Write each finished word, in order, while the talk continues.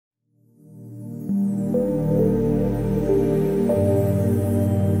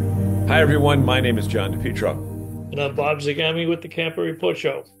Hi, everyone. My name is John DePietro. And I'm Bob Zagami with the Camper Report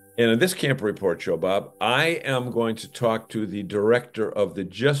Show. And in this Camp Report show, Bob, I am going to talk to the director of the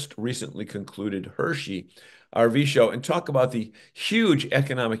just recently concluded Hershey RV show and talk about the huge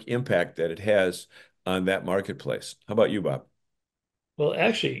economic impact that it has on that marketplace. How about you, Bob? Well,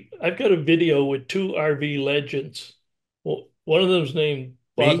 actually, I've got a video with two RV legends. Well, one of them's named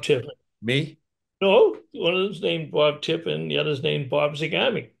Me? Bob Tiffin. Me? No, one of them's named Bob Tiffin, the other's named Bob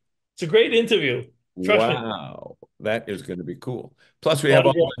Zagami. It's a great interview. Trust me. Wow. That is going to be cool. Plus,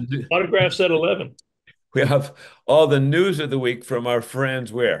 Autograph, autographs at 11. we have all the news of the week from our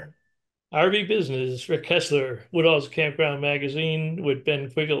friends where? RV Business, Rick Kessler, Woodall's Campground Magazine with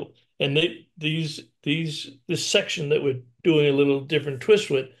Ben Quiggle. And this section that we're doing a little different twist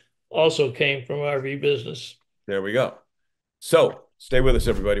with also came from RV Business. There we go. So stay with us,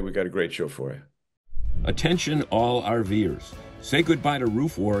 everybody. We got a great show for you. Attention all RVers. Say goodbye to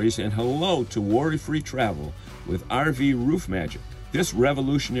roof worries and hello to worry-free travel with RV Roof Magic. This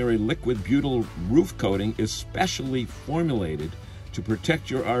revolutionary liquid butyl roof coating is specially formulated to protect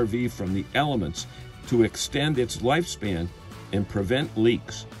your RV from the elements to extend its lifespan and prevent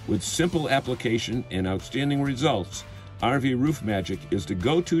leaks. With simple application and outstanding results, RV Roof Magic is the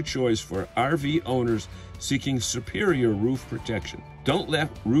go-to choice for RV owners seeking superior roof protection. Don't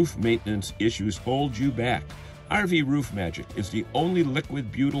let roof maintenance issues hold you back. RV Roof Magic is the only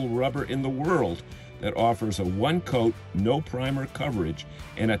liquid butyl rubber in the world that offers a one-coat, no primer coverage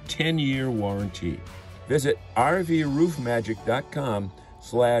and a 10-year warranty. Visit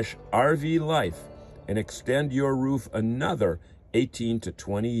rvroofmagic.com/RVLife and extend your roof another 18 to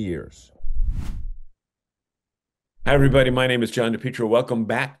 20 years. Hi, everybody. My name is John DePietro. Welcome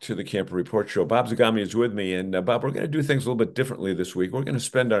back to the Camper Report Show. Bob Zagami is with me. And Bob, we're going to do things a little bit differently this week. We're going to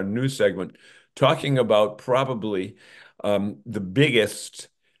spend our news segment talking about probably the biggest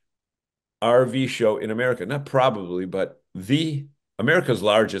RV show in America. Not probably, but the America's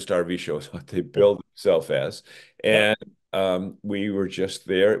largest RV show is what they build themselves as. Yep. And we were just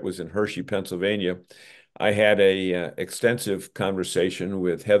there. It was in Hershey, Pennsylvania. I had a extensive conversation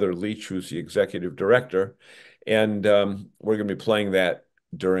with Heather Leach, who's the executive director. And we're going to be playing that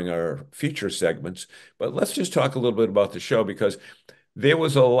during our feature segments. But let's just talk a little bit about the show because there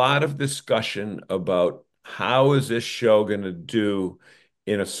was a lot of discussion about how is this show going to do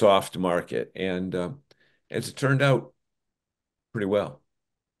in a soft market. And as it turned out, pretty well.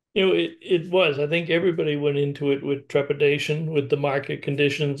 It was. I think everybody went into it with trepidation with the market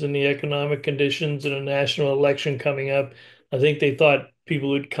conditions and the economic conditions and a national election coming up. I think they thought people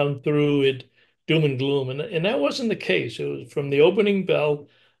would come through it doom and gloom, and that wasn't the case. It was from the opening bell.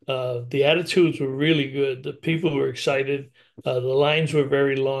 The attitudes were really good. The people were excited. The lines were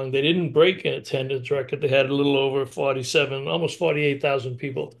very long. They didn't break an attendance record. They had a little over 47, almost 48,000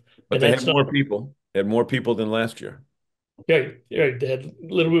 people, But and they that's had not. more people. They had more people than last year. Yeah, yeah, they had a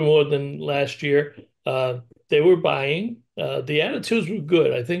little bit more than last year. They were buying. The attitudes were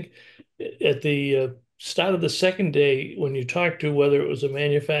good. I think at the start of the second day, when you talked to whether it was a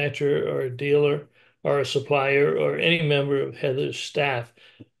manufacturer or a dealer or a supplier or any member of Heather's staff,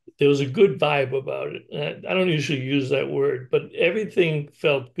 there was a good vibe about it. And I don't usually use that word, but everything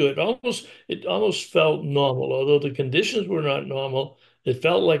felt good. It almost felt normal, although the conditions were not normal. It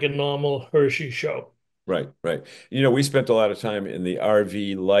felt like a normal Hershey show. Right, right. We spent a lot of time in the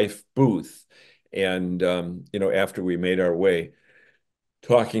RV Life booth. And, after we made our way,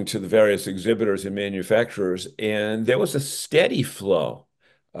 talking to the various exhibitors and manufacturers, and there was a steady flow,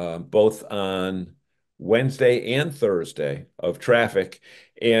 both on Wednesday and Thursday of traffic.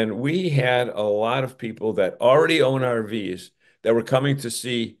 And we had a lot of people that already own RVs that were coming to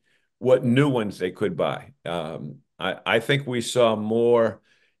see what new ones they could buy. I think we saw more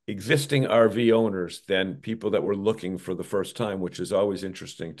existing RV owners than people that were looking for the first time, which is always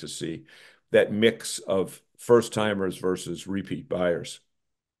interesting to see that mix of first timers versus repeat buyers.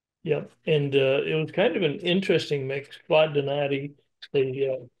 Yeah, and it was kind of an interesting mix. Claude Donati,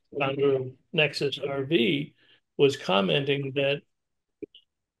 the founder of Nexus RV, was commenting that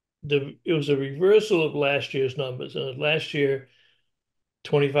it was a reversal of last year's numbers. And last year,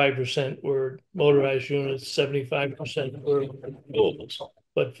 25% were motorized units, 75% were renewables.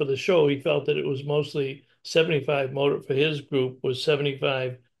 But for the show, he felt that it was mostly 75 motor for his group was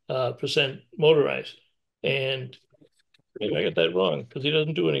 75 percent motorized. And maybe I got that wrong because he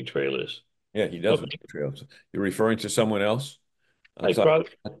doesn't do any trailers. Yeah, he doesn't Okay. do trails. You're referring to someone else? I'm I sorry.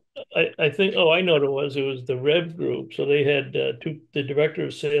 probably I think oh I know what it was. It was the Rev Group. So they had the director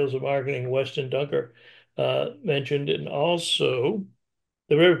of sales and marketing, Weston Dunker, mentioned, and also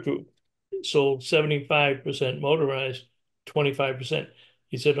the Rev Group sold 75% motorized, 25%.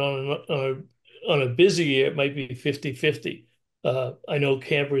 He said on a busy year, it might be 50-50. I know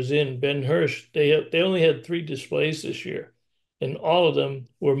Campers Inn, Ben Hirsch, they only had 3 displays this year, and all of them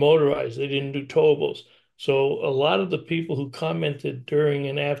were motorized. They didn't do towables. So a lot of the people who commented during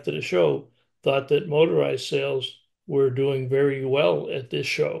and after the show thought that motorized sales were doing very well at this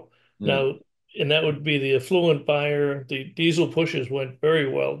show. Mm. Now, and that would be the affluent buyer. The diesel pushes went very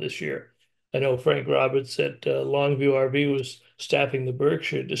well this year. I know Frank Roberts at Longview RV was staffing the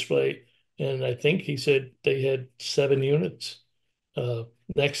Berkshire display, and I think he said they had 7 units. Uh,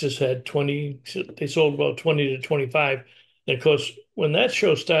 Nexus had 20, they sold about 20 to 25. And of course, when that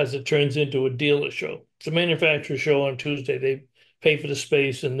show starts, it turns into a dealer show. It's a manufacturer show on Tuesday. They pay for the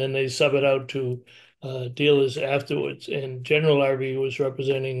space and then they sub it out to dealers afterwards. And General RV was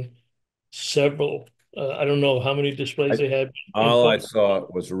representing several. I don't know how many displays I, they had in all I saw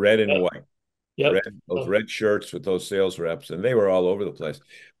was red and Yep. white. Yep. Red, those Uh, red shirts with those sales reps, and they were all over the place.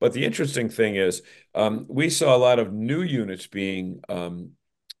 But the interesting thing is, we saw a lot of new units being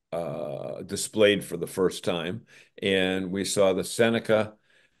displayed for the first time, and we saw the Seneca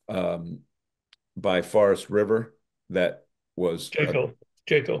um, by Forest River that was Jaco.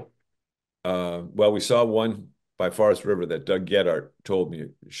 Jaco. well, we saw one by Forest River that Doug Gedart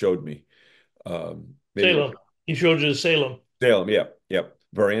showed me. Maybe it was Salem. He showed you the Salem. Salem, yeah, yep.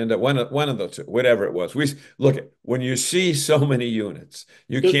 Veranda, one of those two, whatever it was. We look at when you see so many units,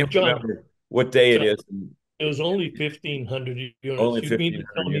 you can't John, remember what day it John, is. it was only 1,500 Only units. You mean to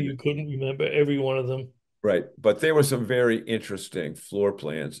 1,500 tell me you units. couldn't remember every one of them? Right. But there were some very interesting floor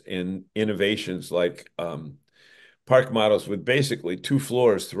plans and innovations like park models with basically 2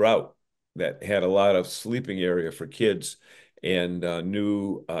 floors throughout that had a lot of sleeping area for kids and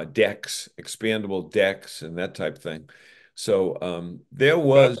new decks, expandable decks, and that type thing. So there Tra-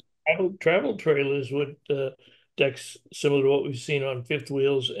 was, travel trailers with decks similar to what we've seen on fifth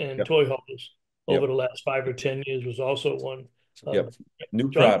wheels and yep, toy haulers over yep, the last 5 or 10 years was also one. Uh, yep, new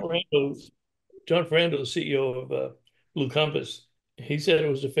John product. Ferrando, John Ferrando, the CEO of Blue Compass, he said it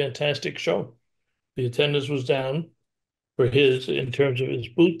was a fantastic show. The attendance was down for his in terms of his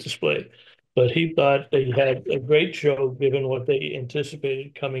booth display, but he thought they had a great show given what they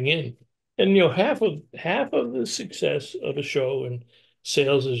anticipated coming in. And half of the success of a show and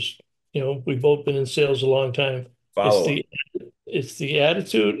sales is, we've both been in sales a long time. It's Follow up. the it's the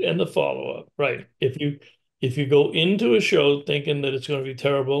attitude and the follow-up, right? If you go into a show thinking that it's going to be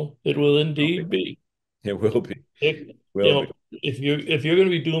terrible, it will indeed be. It will be. If, Will be. if you're going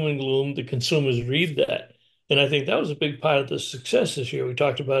to be doom and gloom, the consumers read that. And I think that was a big part of the success this year. We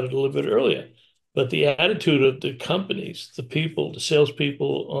talked about it a little bit earlier. But the attitude of the companies, the people, the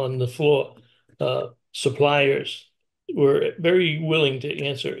salespeople on the floor, suppliers were very willing to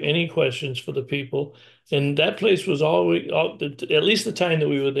answer any questions for the people. And that place was always, at least the time that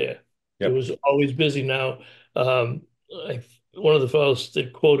we were there, it Yep. was always busy. Now, um, one of the fellows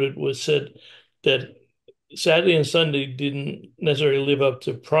that quoted said that Saturday and Sunday didn't necessarily live up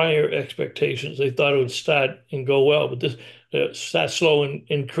to prior expectations. They thought it would start and go well, but this start slow and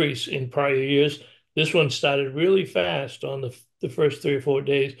increase in prior years. This one started really fast on the first 3 or 4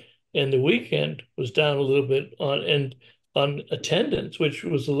 days, and the weekend was down a little bit on attendance, which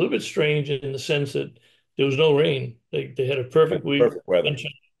was a little bit strange in the sense that there was no rain. They had a perfect week Perfect weather.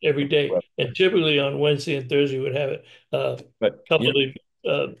 every Perfect day, weather. and typically on Wednesday and Thursday would have it. But Couple of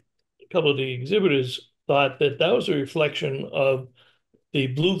the couple of the exhibitors thought that that was a reflection of the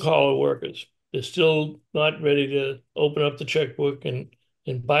blue collar workers. They're still not ready to open up the checkbook and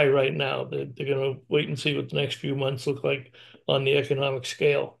buy right now. They're going to wait and see what the next few months look like on the economic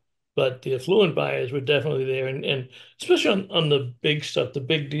scale. But the affluent buyers were definitely there, and especially on the big stuff, the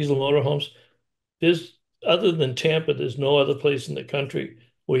big diesel motorhomes. There's other than Tampa, there's no other place in the country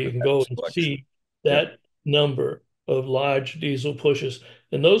where you can go and selection. see Yep. that number of large diesel pushes.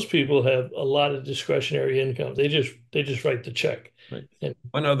 And those people have a lot of discretionary income. They just write the check. Right. And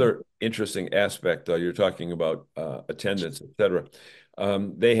One other interesting aspect, though, you're talking about attendance, et cetera.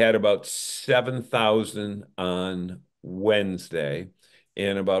 They had about 7,000 on Wednesday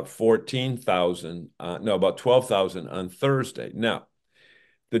and about 14,000, no, about 12,000 on Thursday. Now,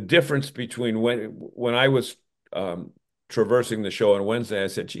 the difference between when I was traversing the show on Wednesday, I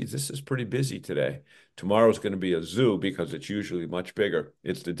said, geez, this is pretty busy today. Tomorrow's going to be a zoo because it's usually much bigger.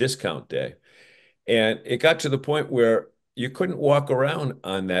 It's the discount day. And it got to the point where you couldn't walk around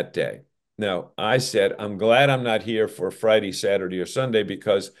on that day. Now, I said, I'm glad I'm not here for Friday, Saturday, or Sunday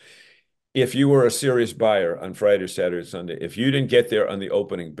because if you were a serious buyer on Friday, Saturday, Sunday, if you didn't get there on the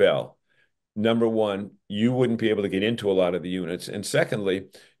opening bell, number one, you wouldn't be able to get into a lot of the units. And secondly,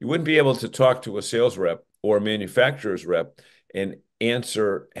 you wouldn't be able to talk to a sales rep or a manufacturer's rep and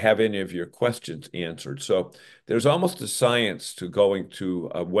have any of your questions answered. So there's almost a science to going to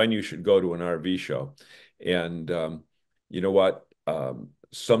when you should go to an RV show. And you know what?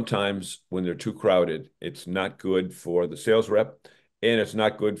 Sometimes when they're too crowded, it's not good for the sales rep, and it's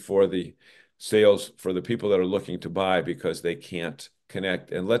not good for the sales for the people that are looking to buy because they can't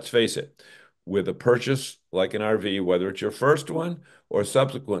connect. And let's face it, with a purchase like an RV, whether it's your first one or a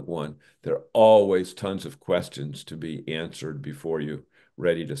subsequent one, there are always tons of questions to be answered before you're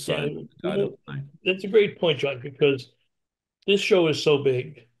ready to Yeah, sign the dotted line. that's a great point, John, because this show is so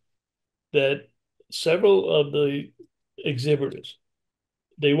big that several of the exhibitors,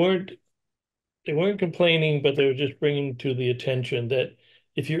 they weren't they weren't complaining, but they were just bringing to the attention that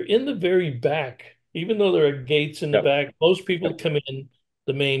if you're in the very back, even though there are gates in the Yep. back, most people Yep. come in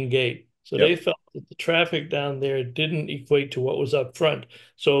the main gate. So they Yep. felt that the traffic down there didn't equate to what was up front.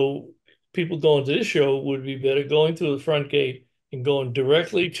 So people going to this show would be better going through the front gate and going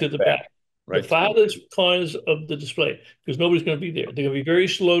directly to the back, the Right. farthest corners of the display, because nobody's going to be there. They're going to be very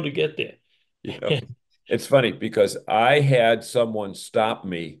slow to get there. Yeah. It's funny because I had someone stop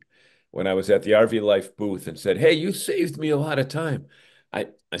me when I was at the RV Life booth and said, "Hey, you saved me a lot of time." I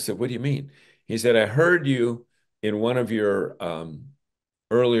said, "What do you mean?" He said, "I heard you in one of your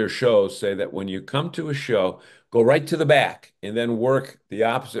earlier shows say that when you come to a show, go right to the back and then work the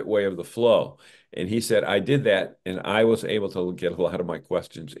opposite way of the flow." And he said, "I did that and I was able to get a lot of my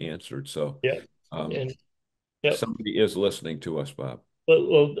questions answered." So Yeah. um, And yep. somebody is listening to us, Bob.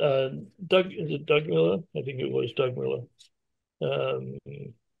 Doug, is it Doug Miller? I think it was Doug Miller. Um,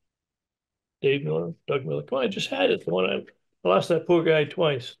 Dave Miller, Doug Miller. Come on, I just had it. I lost that poor guy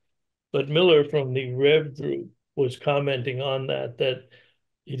twice. But Miller from the Rev Group was commenting on that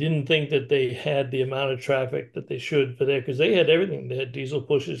he didn't think that they had the amount of traffic that they should for there because they had everything. They had diesel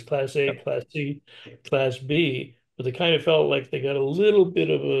pushes, Class A, Yep. Class C, Class B, but they kind of felt like they got a little bit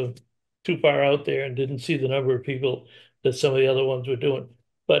of a too far out there and didn't see the number of people that some of the other ones were doing.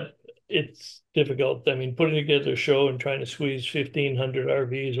 But it's difficult. I mean, putting together a show and trying to squeeze 1,500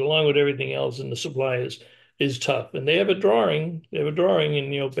 RVs along with everything else in the supply is tough. And they have a drawing. They have a drawing,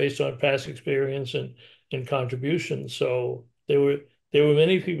 and based on past experience and contributions. So there were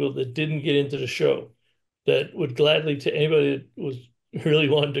many people that didn't get into the show that would gladly to anybody that was really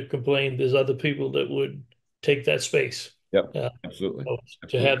wanted to complain. There's other people that would take that space. Yep. Uh, Absolutely.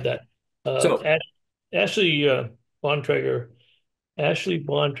 to have Absolutely. that. Uh, So Ashley Bontrager, Ashley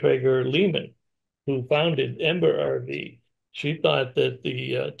Bontrager Lehman, who founded Ember RV, she thought that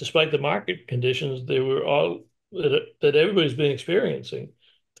despite the market conditions they were all that everybody's been experiencing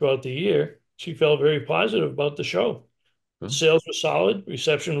throughout the year, she felt very positive about the show. huh? Sales were solid,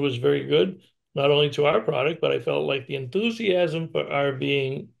 reception was very good, not only to our product, but I felt like the enthusiasm for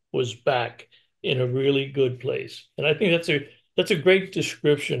RVing was back in a really good place. And I think that's a great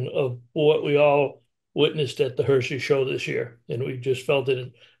description of what we all witnessed at the Hershey show this year. And we just felt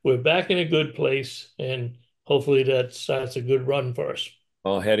that we're back in a good place, and hopefully that starts a good run for us.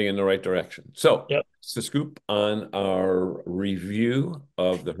 All heading in the right direction. So Yep. it's the scoop on our review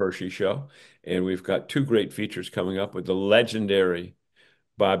of the Hershey show. And we've got two great features coming up with the legendary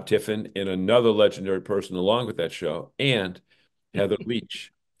Bob Tiffin and another legendary person along with that show, and Heather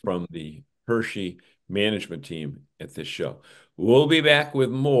Leach from the Hershey management team at this show. We'll be back with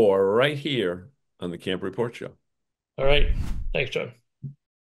more right here on the Camp Report Show. All right. Thanks, John.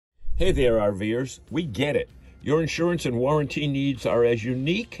 Hey there, RVers. We get it. Your insurance and warranty needs are as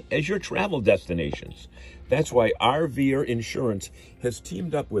unique as your travel destinations. That's why RVer Insurance has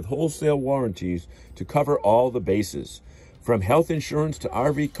teamed up with Wholesale Warranties to cover all the bases. From health insurance to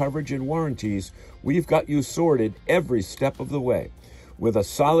RV coverage and warranties, we've got you sorted every step of the way. With a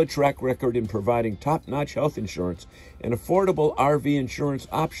solid track record in providing top-notch health insurance and affordable RV insurance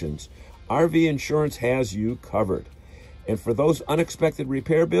options, RV Insurance has you covered. And for those unexpected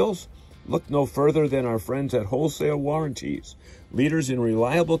repair bills, look no further than our friends at Wholesale Warranties, leaders in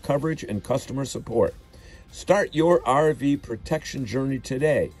reliable coverage and customer support. Start your RV protection journey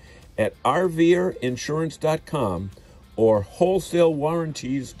today at rverinsurance.com or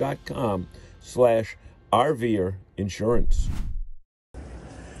wholesalewarranties.com/RVerinsurance.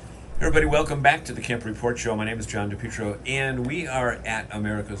 Everybody, welcome back to the Camp Report Show. My name is John DePietro, and we are at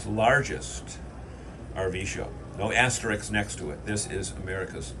America's largest RV show. No asterisk next to it. This is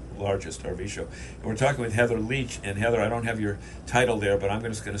America's largest RV show. And we're talking with Heather Leach. And Heather, I don't have your title there, but I'm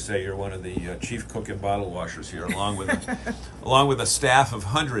just going to say you're one of the chief cook and bottle washers here, along with a staff of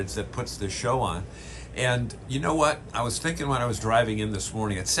hundreds that puts this show on. And you know what? I was thinking when I was driving in this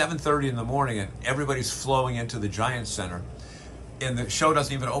morning at 7:30 in the morning, and everybody's flowing into the Giant Center, and the show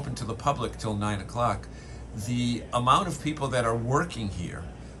doesn't even open to the public till 9 o'clock. the amount of people that are working here,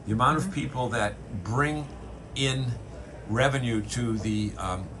 the amount of people that bring in revenue to the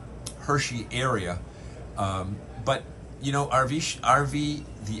Hershey area, but you know,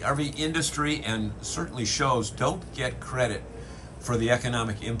 the RV industry and certainly shows don't get credit for the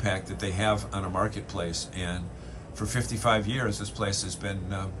economic impact that they have on a marketplace. And for 55 years, this place has been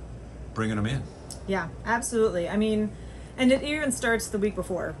bringing them in. Yeah, absolutely. I mean, and it even starts the week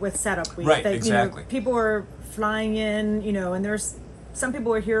before with setup week. Right, that, exactly. You know, people are flying in, you know, and there's some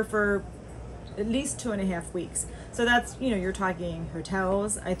people are here for at least 2.5 weeks. So that's, you know, you're talking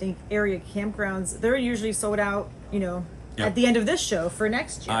hotels. I think area campgrounds, they're usually sold out, you know, Yep. at the end of this show for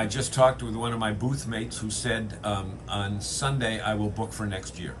next year. I just talked with one of my booth mates who said on Sunday I will book for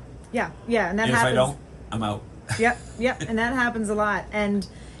next year. Yeah, and that And happens. if I don't, I'm out. Yep, and that happens a lot. And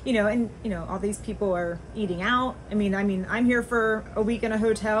you know, all these people are eating out. I mean, I'm here for a week in a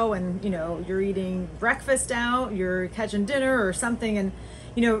hotel, and you know, you're eating breakfast out, you're catching dinner or something, and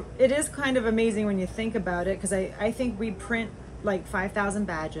you know, it is kind of amazing when you think about it, because I think we print like 5,000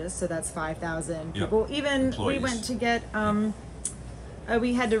 badges, so that's 5,000 people. Even employees. We went to get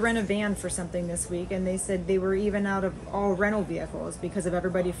we had to rent a van for something this week, and they said they were even out of all rental vehicles because of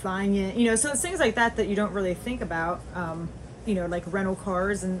everybody flying in. You know, so it's things like that that you don't really think about. You know, like rental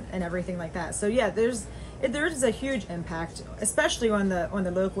cars and everything like that. So yeah, there's a huge impact, especially on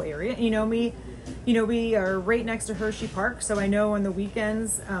the local area. You know, we are right next to Hershey Park, so I know on the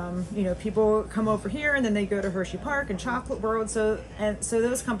weekends, you know, people come over here and then they go to Hershey Park and Chocolate World. So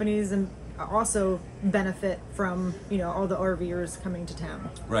those companies and also benefit from, you know, all the RVers coming to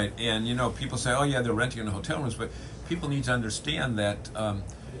town. Right, and you know, people say, oh yeah, they're renting in the hotel rooms, but people need to understand that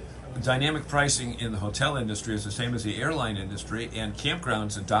dynamic pricing in the hotel industry is the same as the airline industry, and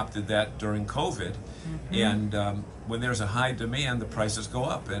campgrounds adopted that during COVID. And when there's a high demand, the prices go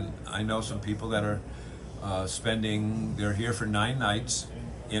up. And I know some people that are they're here for 9 nights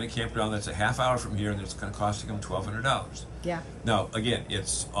in a campground that's a half hour from here, and it's going to costing them $1,200. Yeah. Now, again,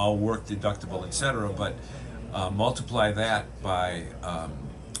 it's all work deductible, etc., but multiply that by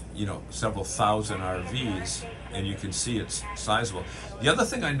you know, several thousand RVs, and you can see it's sizable. The other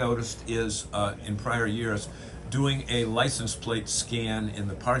thing I noticed is in prior years, doing a license plate scan in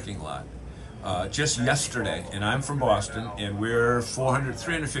the parking lot. Just yesterday, and I'm from Boston, and we're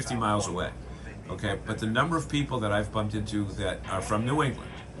 350 miles away, okay? But the number of people that I've bumped into that are from New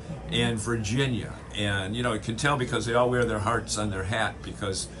England and Virginia, and you know, you can tell because they all wear their hearts on their hat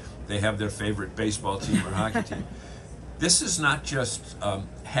because they have their favorite baseball team or hockey team. This is not just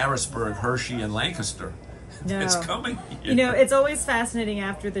Harrisburg, Hershey, and Lancaster. No. It's coming here. You know, it's always fascinating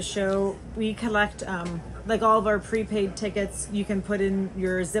after the show. We collect like all of our prepaid tickets. You can put in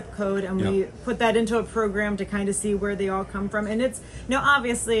your zip code, and we put that into a program to kind of see where they all come from. And it's, you know,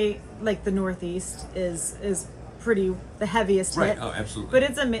 obviously like the Northeast is pretty the heaviest Right. hit. Oh, absolutely. But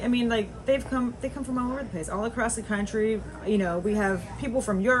it's I mean, like they come from all over the place, all across the country. You know, we have people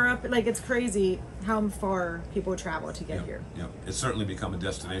from Europe. Like, it's crazy how far people travel to get here. Yeah, it's certainly become a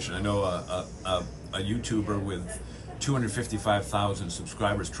destination. I know a YouTuber with 255,000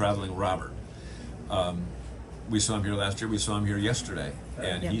 subscribers, Traveling Robert. We saw him here last year. We saw him here yesterday,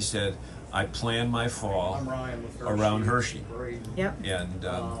 and he said, I plan my fall around Hershey. Yep. And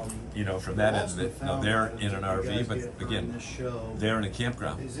you know, from that end of it, now they're in an RV, but again, they're in a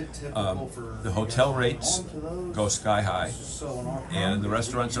campground. The hotel rates go sky high, and the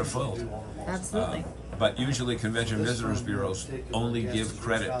restaurants are full. Absolutely. But usually convention visitors bureaus only give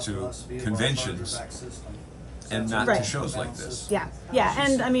credit to conventions and not to shows like this. Yeah,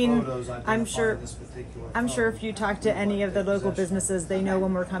 and I mean, I'm sure if you talk to any of the local businesses, they know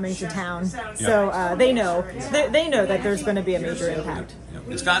when we're coming to town. So they know that there's going to be a major impact.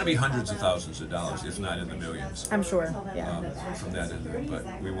 It's got to be hundreds of thousands of dollars, if not in the millions. I'm sure. From that end of it,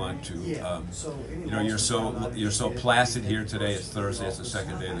 but we want to. You know, you're so placid here today. It's Thursday. It's the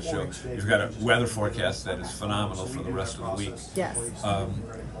second day of the show. You've got a weather forecast that is phenomenal for the rest of the week. Yes.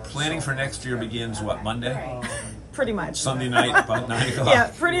 Planning for next year begins what, Monday? Pretty much. Sunday night about 9 o'clock.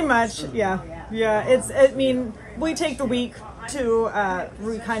 Yeah, pretty much. Yeah. I mean, we take the week to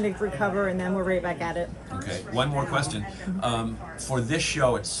kind of recover, and then we're right back at it. Okay. One more question. For this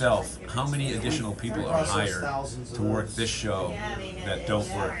show itself, how many additional people are hired to work this show that don't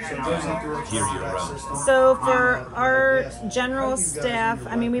work here year-round? So for our general staff,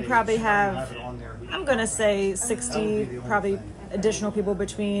 I mean, we probably have, I'm going to say 60 probably additional people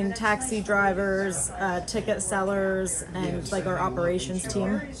between taxi drivers, ticket sellers, and like our operations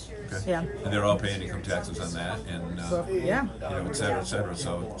team. Okay. Yeah. And they're all paying income taxes on that, and you know, et cetera, et cetera.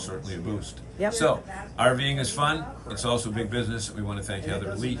 So certainly a boost. Yep. So RVing is fun. It's also big business. We want to thank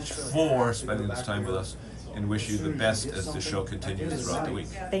Heather Leach for spending this time with us. and wish you the best as the show continues throughout the week.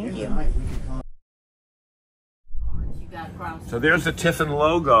 Thank you. So there's the Tiffin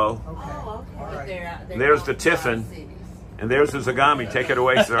logo. There's the Tiffin. And there's the Zagami. Take it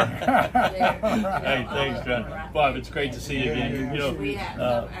away, sir. Hey, thanks, John. Bob, it's great to see you again. You know,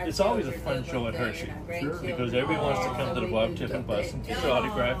 it's always a fun show at Hershey because everyone wants to come to the Bob Tiffin bus and get your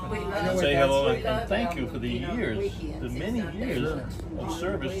autograph and say hello and thank you for the years, the many years of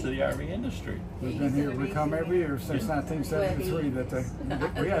service to the RV industry. We've been here. We come every year since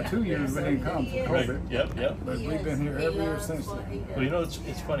 1973. We had 2 years we didn't come for COVID. Right. Yep. But we've been here every year since then. Well, you know,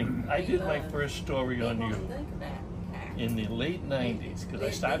 it's funny. I did my first story on you in the late 90s, because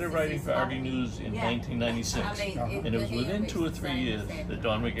I started writing for RV News in 1996, and it was within 2 or 3 years that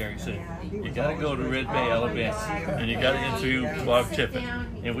Don McGarry said, you got to go to Red Bay, Alabama, and you got to interview Bob Tiffin.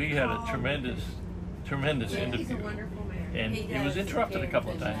 And we had a tremendous interview. And it was interrupted a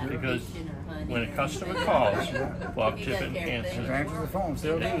couple of times because when a customer calls, Bob Tiffin answers. Answers the phone,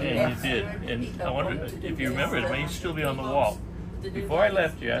 still do. And you did. And I wonder if you remember, it may still be on the wall. Before I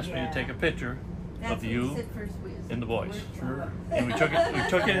left, you asked me to take a picture of you and the boys. Sure. And we took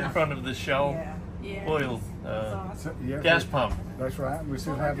it in front of the Shell oil gas pump. That's right. We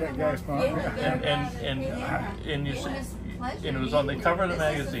still have that gas pump. And you said, and it was on the cover of the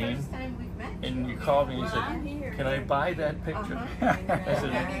magazine. And you called me and you said, can I buy that picture? I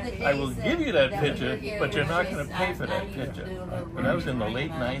said, I will give you that picture, but you're not going to pay for that picture. But that was in the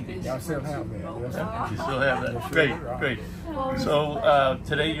late 90s. I still have that. Yes. You still have that. Great. So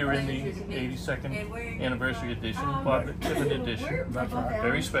today you're in the 82nd anniversary edition, Bob Tiffin edition. That's right.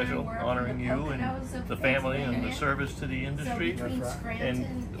 Very special, honoring you and the family and the service to the industry. And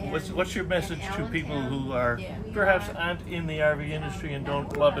what's your message to people who are perhaps aren't in the RV industry and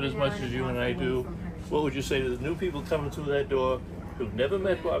don't love it as much as you and I do? What would you say to the new people coming through that door who've never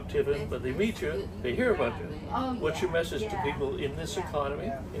met Bob Tiffin, but they meet you, they hear about you? What's your message to people in this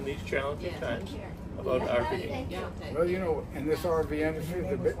economy, in these challenging times, about RV? Well, you know, in this RV industry,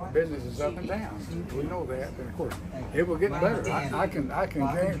 the business is up and down. We know that, and of course, it will get better. I can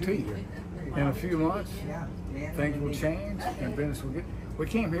guarantee you, in a few months, things will change, and business will get. We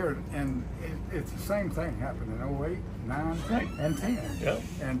came here, and it's the same thing happened in 08, 9, and 10. Yep.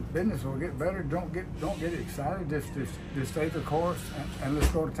 And business will get better. Don't get excited. Just stay the course, and let's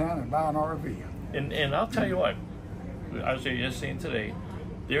go to town and buy an RV. And I'll tell you what, I was saying today,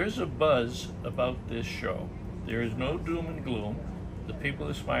 there is a buzz about this show. There is no doom and gloom. The people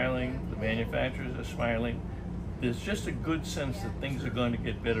are smiling. The manufacturers are smiling. There's just a good sense that things are going to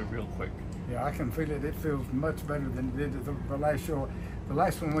get better real quick. Yeah, I can feel it. It feels much better than it did the last show. The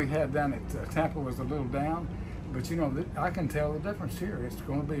last one we had down at Tampa was a little down, but you know, I can tell the difference here. It's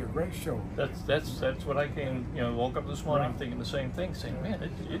going to be a great show. That's what I came. Woke up this morning thinking the same thing, saying, man,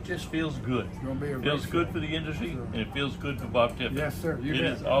 it just feels good. It's going to be a great feels show. good for the industry, and it feels good for Bob Tiffin. Yes, sir. It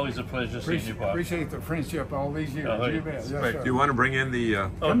is always a pleasure seeing you, Bob. Appreciate the friendship all these years. Oh, You bet. Yes, great. sir. Do you want to bring in the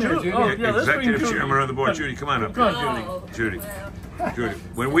Executive chairman of the board, Judy? Come on up. Come on, Judy. Judy.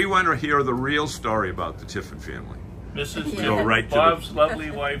 When we want to hear the real story about the Tiffin family, Mrs. go right to Bob's lovely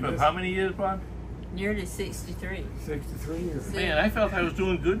wife of how many years, Bob? Nearly 63. 63 years. Man, I felt I was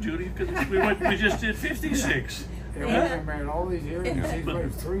doing good, Judy, because we just did 56. Yeah, we've been married all these years, and she's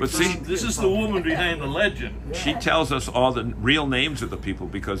raised 3 But see, times. This is the woman behind the legend. she tells us all the real names of the people,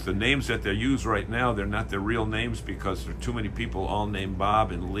 because the names that they use right now, they're not their real names because there are too many people all named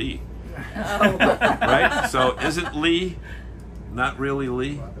Bob and Lee. Oh. Right? So isn't Lee not really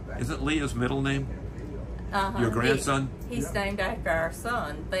Lee? Isn't Lee his middle name? Your grandson? He's named after our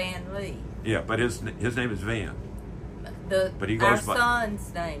son, Van Lee. Yeah, but his name is Van. But he Our goes by.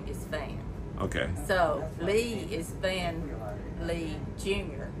 son's name is Van. Okay. So Lee is Van Lee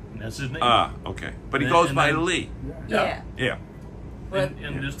Jr. That's his name. Okay. But he And goes then- by and then- Lee. Yeah. Yeah. Well,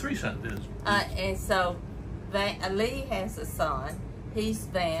 And there's 3 sons. and so Lee has a son. He's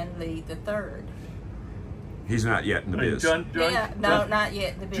Van Lee the third. He's not yet in the biz. John, Not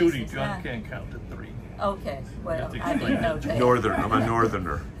yet the business. Judy, John no. can't count to 3. Okay, well, have to I didn't know that. Northern. I'm a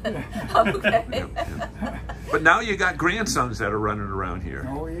northerner. Okay. Yeah. But now you got grandsons that are running around here.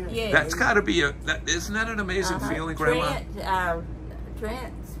 Oh, yeah. Yeah. That's got to be isn't that an amazing feeling, Grandma?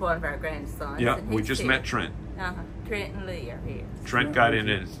 Trent's one of our grandsons. Yeah, and we he's just here. met Trent. Trent and Lee are here. Trent got in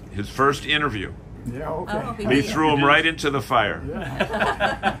his first interview. Yeah, okay. Oh, he We did. threw him right into the fire.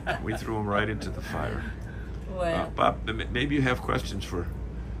 We threw him right into the fire. Well, Bob, maybe you have questions for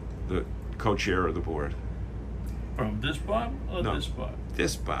the co-chair of the board. From this Bob or No. this Bob?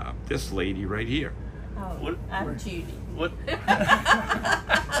 This Bob, this lady right here. What- I'm Judy. What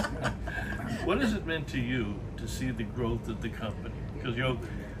What has it meant to you to see the growth of the company? Because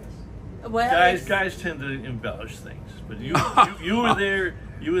Well, guys tend to embellish things, but you were there.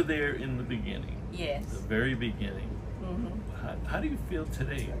 You were there in the beginning. yes. The very beginning. How do you feel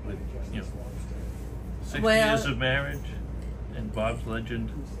today with 60 years of marriage and Bob's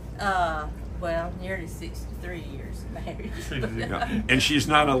legend? Well, nearly 63 years married. Yeah. And she's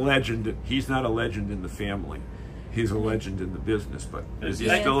not a legend. He's not a legend in the family. He's a legend in the business, but is he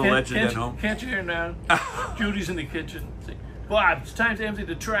still a legend at home? Can't you hear now? Judy's in the kitchen. Say, Bob, it's time to empty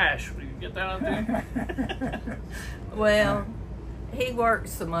the trash. Will you get that on there? Well, he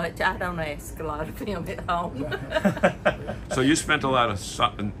works so much, I don't ask a lot of him at home. So you spent a lot of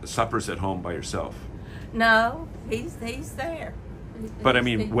suppers at home by yourself. No, he's there. But I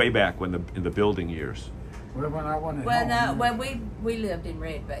mean, way back when in the building years. Well, when I wasn't Well, at no, home, well, we lived in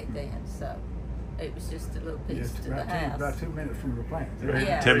Red Bay then, so it was just a little piece to the house. about 2 minutes from the plant.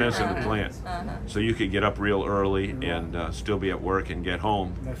 Yeah. 10 minutes in the plant. Uh-huh. So you could get up real early and still be at work and get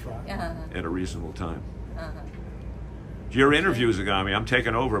home That's right. Uh-huh. at a reasonable time. Uh-huh. Your interviews, Agami, I'm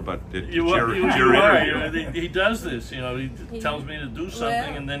taking over, but it's You your are. interview. He does this. He tells me to do something,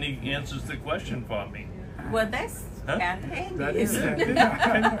 Well- and then he answers the question for me. Well, that's Huh? kind of handy, That is isn't handy. it?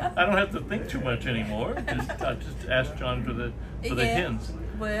 I don't have to think too much anymore. I just ask John for the Yeah. hints.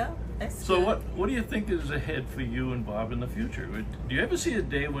 Well, that's So good. what do you think is ahead for you and Bob in the future? Do you ever see a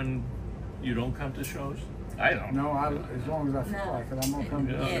day when you don't come to shows? I don't. No, as long as I feel No. like it, I'm gonna come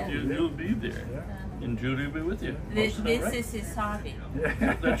to Yeah. You'll be there, and Judy will be with you. This, Most of them, right? is his hobby.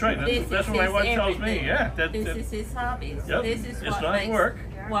 That's right. This That's is what my his wife tells me. everything. Yeah, This is his hobby. Yep. This is It's what not makes work.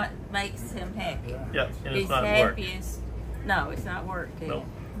 what makes him happy. yeah, and He's it's not work. happiest. No, it's not work. No.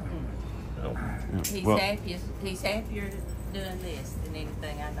 No. He's Well- happiest. He's happier doing this than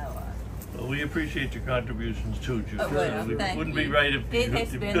anything I know of. Well, we appreciate your contributions too, Judy. Oh, well, It thank wouldn't you. be right if It you has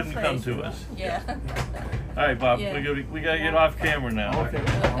been a couldn't come to pleasure. us. Yeah. All right, Bob. Yeah. We gotta get off camera now. Okay.